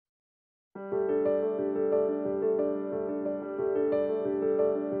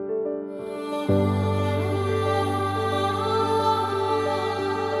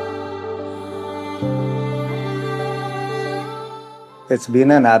It's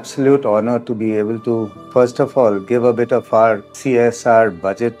been an absolute honor to be able to, first of all, give a bit of our CSR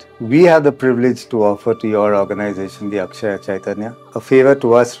budget. We have the privilege to offer to your organization, the Akshaya Chaitanya, a favor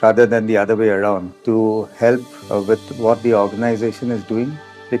to us rather than the other way around, to help with what the organization is doing.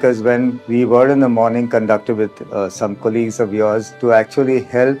 Because when we were in the morning conducted with some colleagues of yours to actually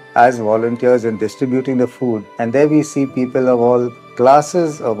help as volunteers in distributing the food, and there we see people of all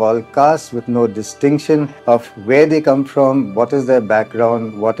classes, of all castes, with no distinction of where they come from, what is their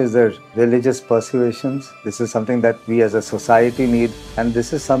background, what is their religious persuasions. This is something that we as a society need, and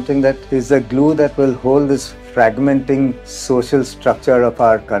this is something that is the glue that will hold this fragmenting social structure of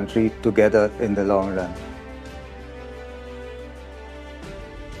our country together in the long run.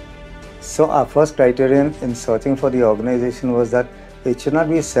 So our first criterion in searching for the organization was that it should not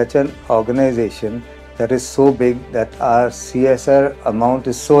be such an organization that is so big that our CSR amount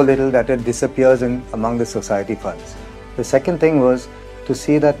is so little that it disappears among the society funds. The second thing was to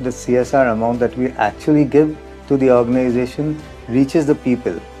see that the CSR amount that we actually give to the organization reaches the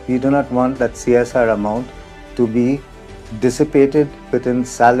people. We do not want that CSR amount to be dissipated within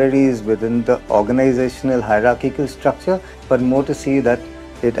salaries, within the organizational hierarchical structure, but more to see that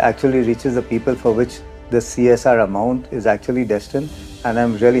it actually reaches the people for which the CSR amount is actually destined, and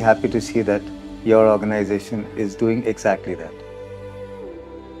I'm really happy to see that your organization is doing exactly that.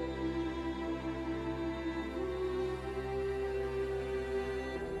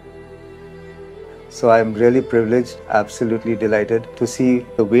 So I'm really privileged, absolutely delighted to see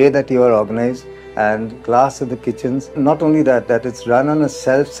the way that you are organized and class of the kitchens. Not only that it's run on a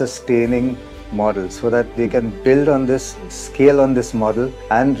self-sustaining model so that they can build on this, scale on this model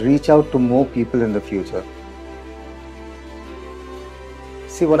and reach out to more people in the future.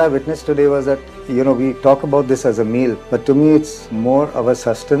 See, what I witnessed today was that, we talk about this as a meal, but to me it's more of a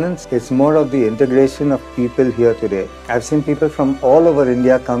sustenance. It's more of the integration of people here today. I've seen people from all over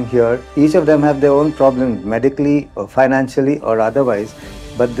India come here. Each of them have their own problems, medically or financially or otherwise.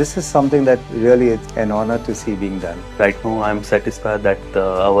 But this is something that really is an honor to see being done. Right now, I'm satisfied that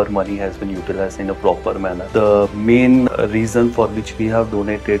our money has been utilized in a proper manner. The main reason for which we have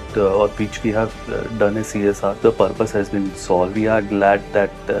donated or which we have done a CSR, the purpose has been solved. We are glad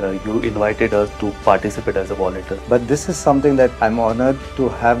that you invited us to participate as a volunteer. But this is something that I'm honored to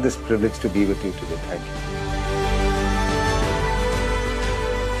have this privilege to be with you today. Thank you.